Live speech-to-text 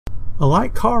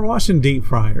Alike car wash and deep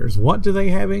fryers, what do they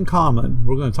have in common?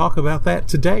 We're going to talk about that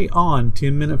today on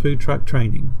 10-Minute Food Truck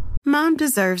Training. Mom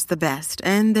deserves the best,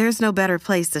 and there's no better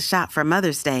place to shop for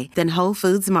Mother's Day than Whole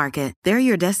Foods Market. They're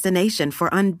your destination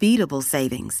for unbeatable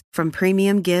savings, from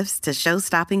premium gifts to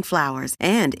show-stopping flowers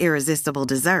and irresistible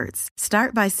desserts.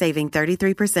 Start by saving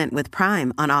 33% with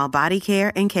Prime on all body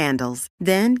care and candles.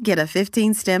 Then get a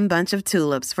 15-stem bunch of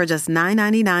tulips for just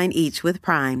 $9.99 each with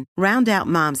Prime. Round out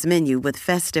Mom's menu with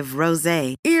festive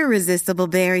rosé, irresistible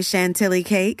berry chantilly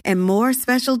cake, and more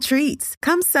special treats.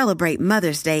 Come celebrate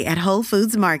Mother's Day at Whole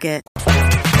Foods Market.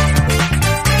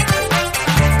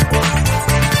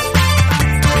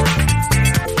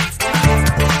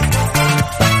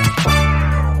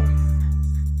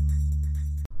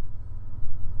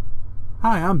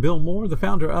 Hi, I'm Bill Moore, the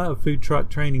founder of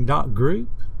foodtrucktraining.group.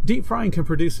 Deep frying can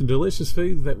produce some delicious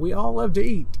food that we all love to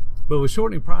eat. But with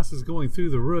shortening prices going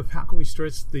through the roof, how can we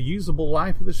stretch the usable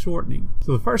life of the shortening?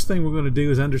 So the first thing we're going to do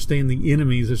is understand the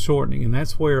enemies of shortening, and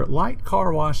that's where light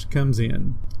car wash comes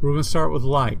in. We're going to start with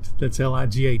light. That's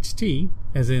L-I-G-H-T,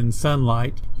 as in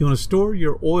sunlight. You want to store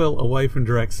your oil away from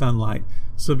direct sunlight.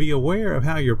 So be aware of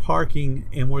how you're parking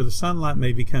and where the sunlight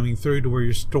may be coming through to where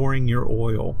you're storing your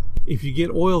oil. If you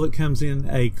get oil that comes in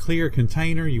a clear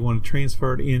container, you want to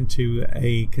transfer it into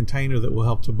a container that will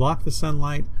help to block the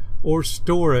sunlight, or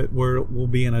store it where it will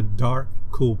be in a dark,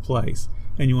 cool place.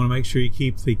 And you want to make sure you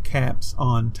keep the caps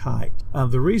on tight.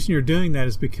 The reason you're doing that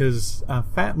is because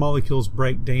fat molecules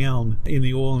break down in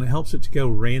the oil and it helps it to go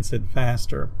rancid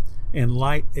faster. And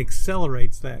light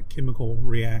accelerates that chemical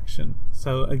reaction.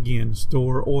 So again,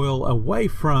 store oil away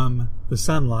from the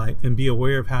sunlight and be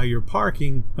aware of how you're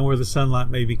parking and where the sunlight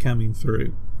may be coming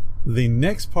through. The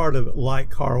next part of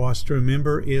light car wash to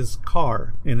remember is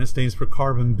CAR, and it stands for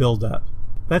carbon buildup.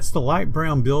 That's the light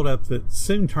brown buildup that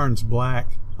soon turns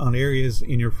black on areas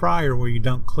in your fryer where you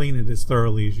don't clean it as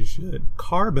thoroughly as you should.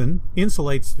 Carbon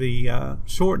insulates the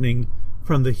shortening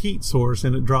from the heat source,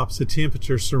 and it drops the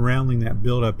temperature surrounding that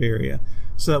buildup area.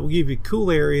 So that will give you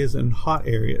cool areas and hot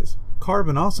areas.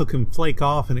 Carbon also can flake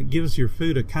off, and it gives your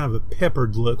food a kind of a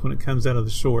peppered look when it comes out of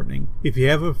the shortening. If you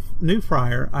have a new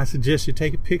fryer, I suggest you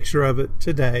take a picture of it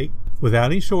today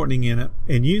without any shortening in it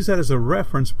and use that as a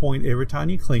reference point every time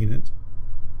you clean it.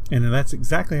 And that's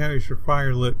exactly how your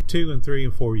fryer look 2 and 3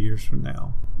 and 4 years from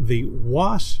now. The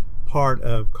wash part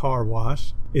of car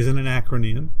wash is in an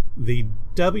acronym. The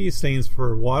W stands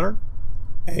for water,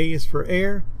 A is for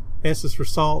air, S is for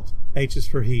salt, H is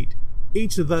for heat.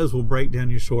 Each of those will break down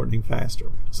your shortening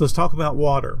faster. So let's talk about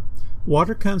water.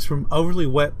 Water comes from overly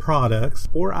wet products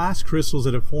or ice crystals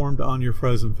that have formed on your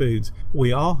frozen foods.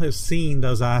 We all have seen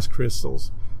those ice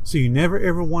crystals. So you never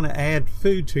ever want to add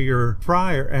food to your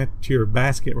fryer, to your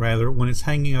basket rather, when it's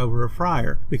hanging over a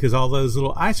fryer, because all those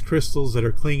little ice crystals that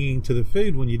are clinging to the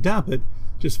food when you dump it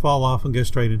just fall off and go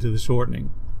straight into the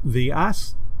shortening. The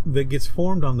ice that gets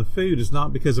formed on the food is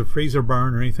not because of freezer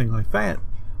burn or anything like that.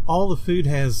 All the food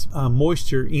has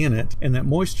moisture in it, and that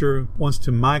moisture wants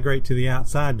to migrate to the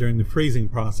outside during the freezing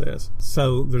process.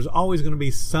 So there's always going to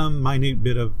be some minute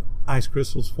bit of ice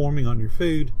crystals forming on your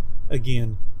food.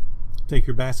 Again, take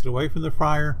your basket away from the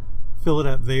fryer, fill it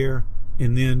up there,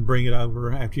 and then bring it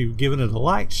over after you've given it a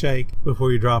light shake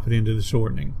before you drop it into the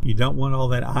shortening. You don't want all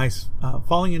that ice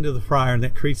falling into the fryer, and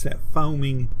that creates that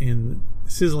foaming and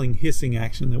sizzling, hissing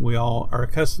action that we all are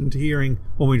accustomed to hearing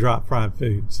when we drop fried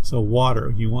foods. So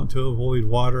water, you want to avoid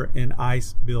water and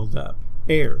ice buildup.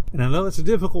 Air, and I know that's a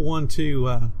difficult one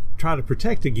to try to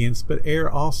protect against, but air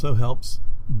also helps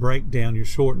break down your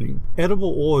shortening.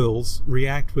 Edible oils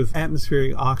react with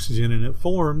atmospheric oxygen and it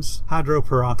forms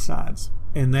hydroperoxides,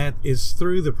 and that is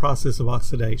through the process of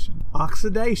oxidation.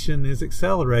 Oxidation is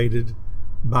accelerated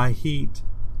by heat,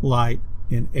 light,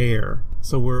 and air.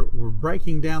 So we're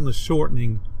breaking down the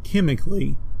shortening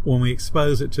chemically when we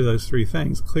expose it to those three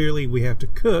things. Clearly we have to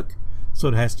cook, so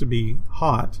it has to be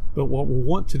hot, but what we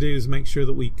want to do is make sure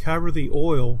that we cover the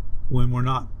oil when we're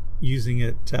not using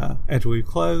it after we've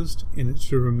closed, and it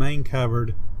should remain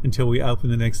covered until we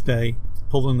open the next day,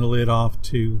 pulling the lid off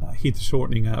to heat the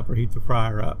shortening up or heat the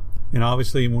fryer up. And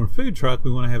obviously in a food truck,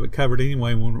 we want to have it covered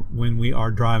anyway when we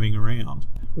are driving around.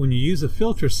 When you use a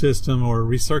filter system or a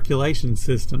recirculation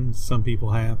system, some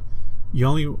people have, you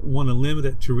only want to limit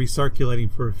it to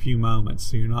recirculating for a few moments,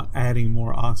 so you're not adding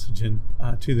more oxygen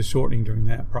to the shortening during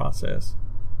that process.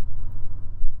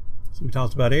 So we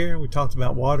talked about air, we talked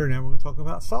about water, now we're going to talk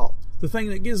about salt. The thing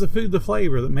that gives the food the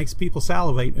flavor that makes people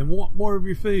salivate and want more of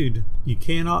your food. You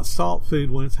cannot salt food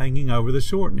when it's hanging over the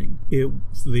shortening.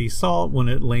 The salt, when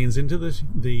it lands into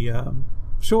the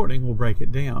shortening, will break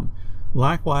it down.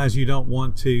 Likewise, you don't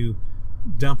want to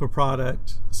dump a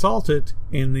product, salt it,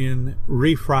 and then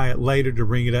refry it later to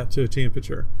bring it up to a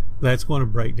temperature. That's going to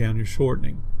break down your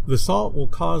shortening. The salt will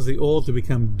cause the oil to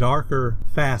become darker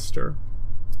faster,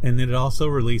 and then it also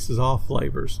releases off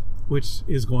flavors, which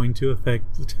is going to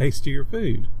affect the taste of your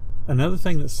food. Another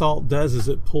thing that salt does is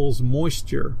it pulls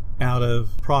moisture out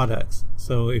of products.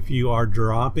 So if you are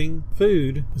dropping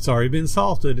food that's already been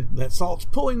salted, that salt's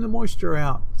pulling the moisture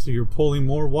out. So you're pulling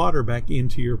more water back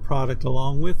into your product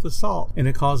along with the salt, and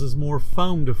it causes more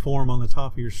foam to form on the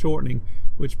top of your shortening,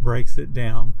 which breaks it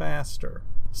down faster.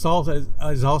 Salt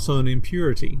is also an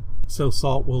impurity, so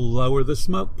salt will lower the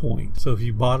smoke point. So if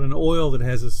you bought an oil that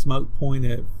has a smoke point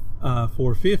at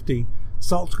 450,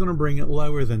 salt's going to bring it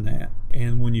lower than that.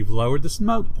 And when you've lowered the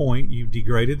smoke point, you've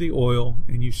degraded the oil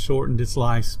and you've shortened its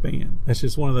lifespan. That's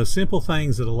just one of those simple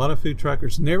things that a lot of food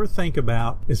truckers never think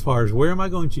about as far as where am I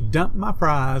going to dump my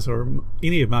fries or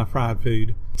any of my fried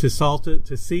food, to salt it,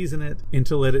 to season it, and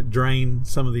to let it drain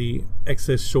some of the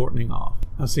excess shortening off.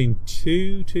 I've seen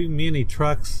too many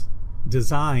trucks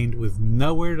designed with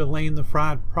nowhere to land the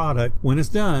fried product when it's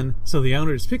done, so the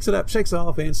owner just picks it up, shakes it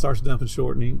off, and starts dumping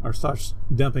shortening or starts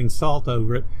dumping salt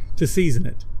over it to season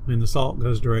it, and the salt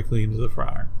goes directly into the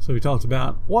fryer. So we talked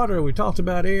about water, we talked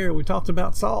about air, we talked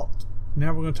about salt.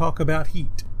 Now we're going to talk about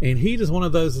heat. And heat is one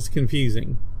of those that's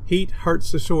confusing. Heat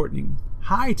hurts the shortening.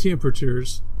 High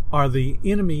temperatures are the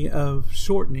enemy of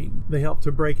shortening. They help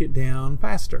to break it down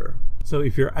faster. So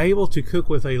if you're able to cook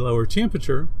with a lower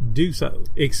temperature, do so.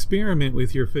 Experiment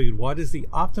with your food. What is the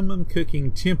optimum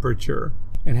cooking temperature,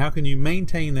 and how can you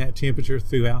maintain that temperature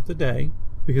throughout the day?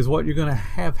 Because what you're going to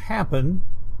have happen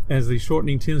as the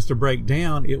shortening tends to break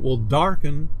down, it will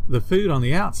darken the food on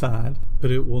the outside, but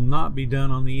it will not be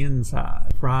done on the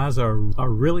inside. Fries are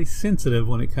really sensitive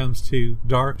when it comes to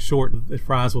dark, short. The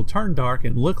fries will turn dark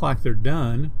and look like they're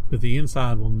done, but the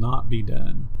inside will not be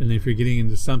done. And if you're getting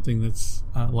into something that's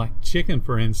like chicken,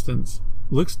 for instance,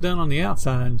 looks done on the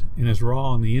outside and is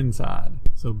raw on the inside.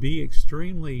 So be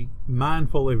extremely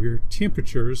mindful of your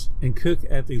temperatures and cook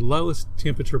at the lowest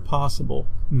temperature possible.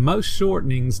 Most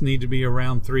shortenings need to be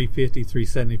around 350,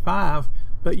 375,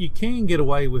 but you can get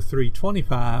away with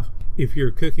 325 if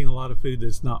you're cooking a lot of food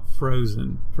that's not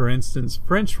frozen. For instance,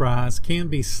 French fries can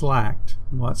be slacked.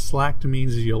 What slacked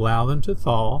means is you allow them to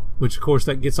thaw, which of course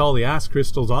that gets all the ice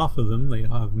crystals off of them. They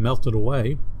have melted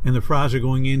away. And the fries are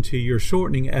going into your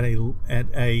shortening at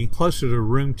a closer to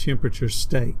room temperature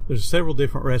state. There's several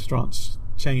different restaurants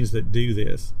chains that do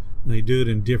this, and they do it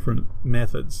in different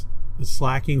methods. The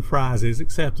slacking fries is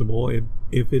acceptable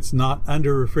if it's not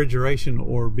under refrigeration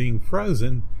or being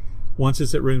frozen. Once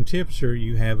it's at room temperature,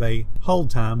 you have a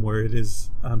hold time where it is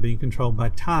being controlled by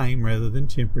time rather than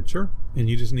temperature, and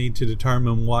you just need to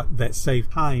determine what that safe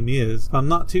time is. If I'm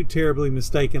not too terribly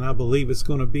mistaken, I believe it's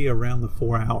going to be around the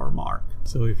 4-hour mark.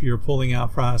 So if you're pulling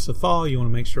out fries to thaw, you want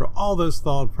to make sure all those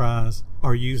thawed fries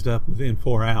are used up within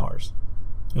 4 hours.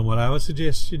 And what I would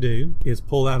suggest you do is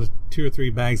pull out 2 or 3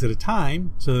 bags at a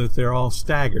time so that they're all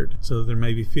staggered. So they're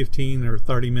maybe 15 or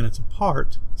 30 minutes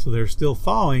apart. So they're still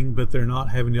thawing, but they're not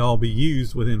having to all be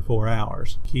used within 4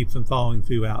 hours. Keep them thawing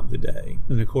throughout the day.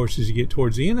 And of course, as you get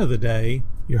towards the end of the day,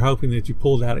 you're hoping that you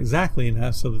pulled out exactly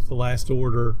enough so that the last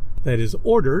order that is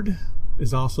ordered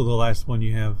is also the last one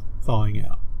you have thawing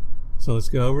out. So let's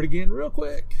go over it again real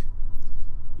quick.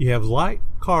 You have light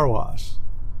car wash.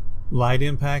 Light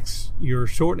impacts your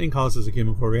shortening, causes a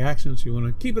chemical reaction, so you want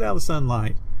to keep it out of the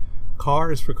sunlight.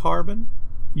 Car is for carbon.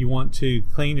 You want to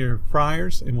clean your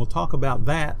fryers, and we'll talk about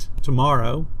that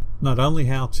tomorrow. Not only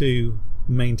how to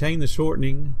maintain the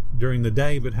shortening during the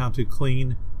day, but how to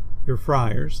clean your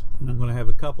fryers. And I'm going to have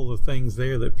a couple of things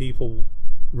there that people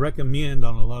recommend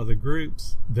on a lot of the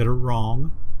groups that are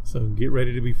wrong. So get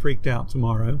ready to be freaked out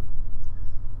tomorrow.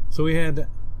 So we had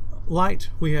light,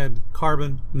 we had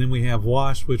carbon, and then we have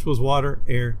wash, which was water,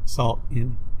 air, salt,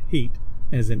 and heat,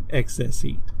 as in excess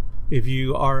heat. If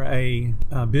you are a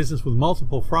business with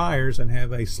multiple fryers and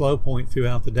have a slow point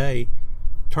throughout the day,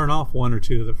 turn off 1 or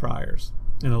 2 of the fryers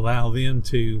and allow them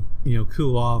to,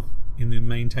 cool off, and then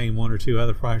maintain 1 or 2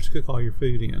 other fryers to cook all your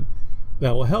food in.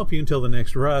 That will help you until the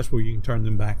next rush where you can turn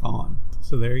them back on.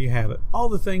 So there you have it. All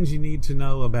the things you need to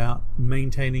know about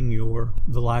maintaining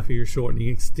the life of your shortening,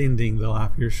 extending the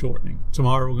life of your shortening.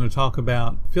 Tomorrow we're going to talk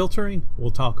about filtering.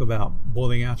 We'll talk about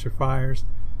boiling out your fryers.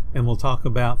 And we'll talk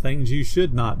about things you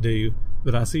should not do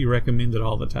that I see recommended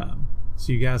all the time.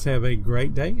 So you guys have a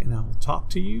great day, and I will talk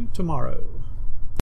to you tomorrow.